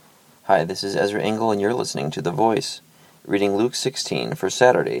Hi, this is Ezra Engel, and you're listening to The Voice, reading Luke 16 for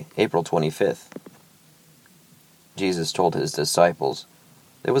Saturday, April 25th. Jesus told his disciples,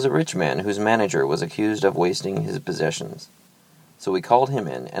 "There was a rich man whose manager was accused of wasting his possessions. So he called him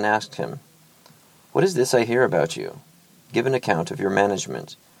in and asked him, 'What is this I hear about you? Give an account of your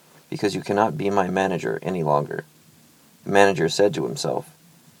management, because you cannot be my manager any longer.' The manager said to himself,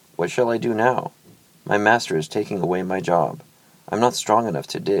 'What shall I do now? My master is taking away my job. I'm not strong enough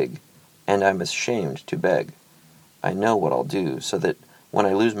to dig, and I'm ashamed to beg. I know what I'll do, so that when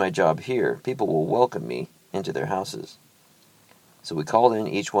I lose my job here, people will welcome me into their houses.' So he called in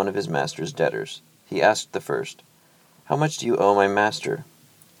each one of his master's debtors. He asked the first, 'How much do you owe my master?'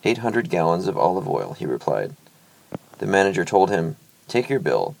 800 gallons of olive oil,' he replied. The manager told him, 'Take your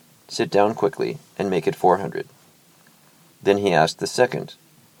bill, sit down quickly, and make it 400. Then he asked the second,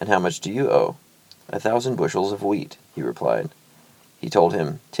 'And how much do you owe?' 1,000 bushels of wheat,' he replied. He told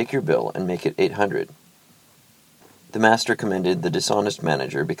him, 'Take your bill and make it 800. The master commended the dishonest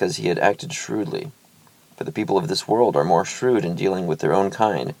manager because he had acted shrewdly. For the people of this world are more shrewd in dealing with their own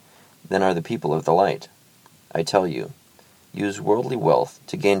kind than are the people of the light. I tell you, use worldly wealth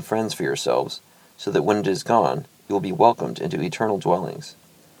to gain friends for yourselves, so that when it is gone, you will be welcomed into eternal dwellings.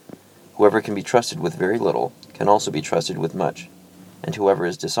 Whoever can be trusted with very little can also be trusted with much, and whoever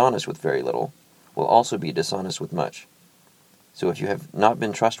is dishonest with very little will also be dishonest with much. So if you have not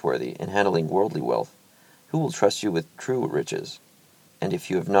been trustworthy in handling worldly wealth, who will trust you with true riches? And if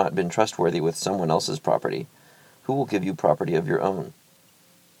you have not been trustworthy with someone else's property, who will give you property of your own?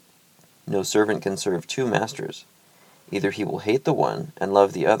 No servant can serve two masters. Either he will hate the one and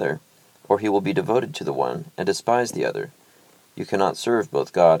love the other, or he will be devoted to the one and despise the other. You cannot serve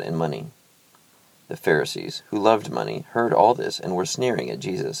both God and money." The Pharisees, who loved money, heard all this and were sneering at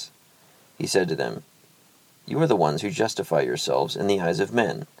Jesus. He said to them, "You are the ones who justify yourselves in the eyes of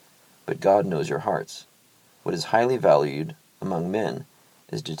men, but God knows your hearts. What is highly valued among men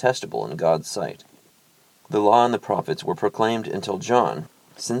is detestable in God's sight. The law and the prophets were proclaimed until John.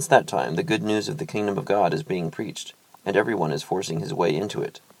 Since that time, the good news of the kingdom of God is being preached, and everyone is forcing his way into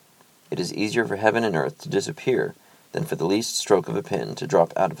it. It is easier for heaven and earth to disappear than for the least stroke of a pen to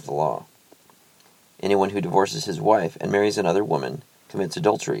drop out of the law. Anyone who divorces his wife and marries another woman commits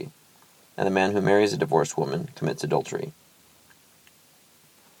adultery, and the man who marries a divorced woman commits adultery.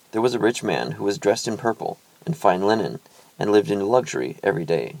 There was a rich man who was dressed in purple and fine linen, and lived in luxury every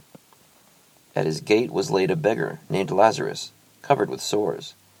day. At his gate was laid a beggar named Lazarus, covered with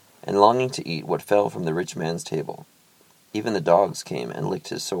sores, and longing to eat what fell from the rich man's table. Even the dogs came and licked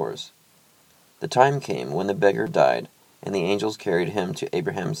his sores. The time came when the beggar died, and the angels carried him to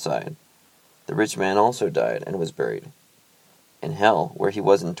Abraham's side. The rich man also died and was buried. In hell, where he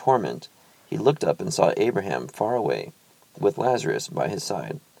was in torment, he looked up and saw Abraham far away, with Lazarus by his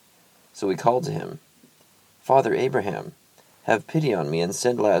side. So he called to him, 'Father Abraham, have pity on me and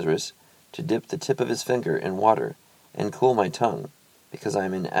send Lazarus to dip the tip of his finger in water and cool my tongue, because I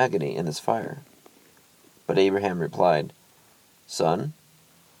am in agony in this fire.' But Abraham replied, 'Son,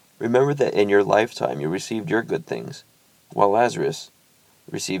 remember that in your lifetime you received your good things, while Lazarus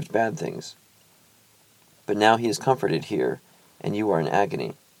received bad things. But now he is comforted here, and you are in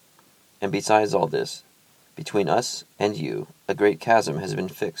agony. And besides all this, between us and you a great chasm has been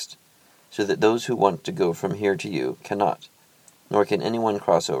fixed, so that those who want to go from here to you cannot, nor can anyone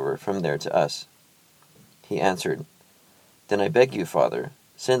cross over from there to us.' He answered, 'Then I beg you, Father,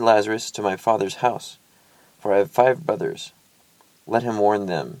 send Lazarus to my father's house, for I have 5 brothers. Let him warn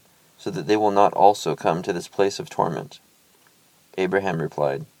them, so that they will not also come to this place of torment.' Abraham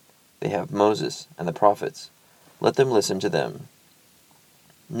replied, 'They have Moses and the prophets. Let them listen to them.'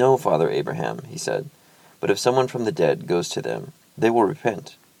 'No, Father Abraham,' he said, 'but if someone from the dead goes to them, they will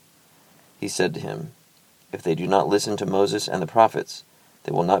repent.' He said to him, 'If they do not listen to Moses and the prophets,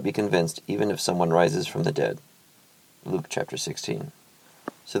 they will not be convinced even if someone rises from the dead.'" Luke chapter 16.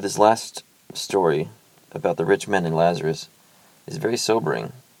 So this last story about the rich man and Lazarus is very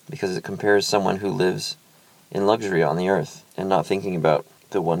sobering, because it compares someone who lives in luxury on the earth and not thinking about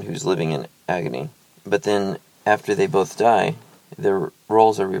the one who's living in agony. But then, after they both die, their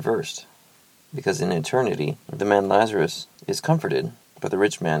roles are reversed, because in eternity, the man Lazarus is comforted, but the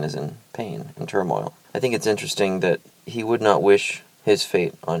rich man is in pain and turmoil. I think it's interesting that he would not wish his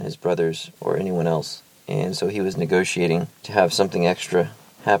fate on his brothers or anyone else, and so he was negotiating to have something extra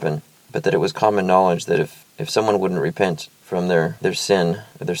happen, but that it was common knowledge that if someone wouldn't repent from their sin,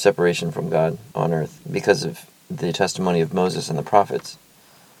 or their separation from God on earth, because of the testimony of Moses and the prophets,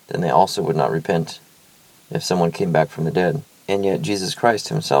 then they also would not repent if someone came back from the dead. And yet Jesus Christ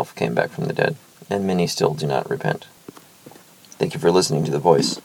himself came back from the dead, and many still do not repent. Thank you for listening to The Voice.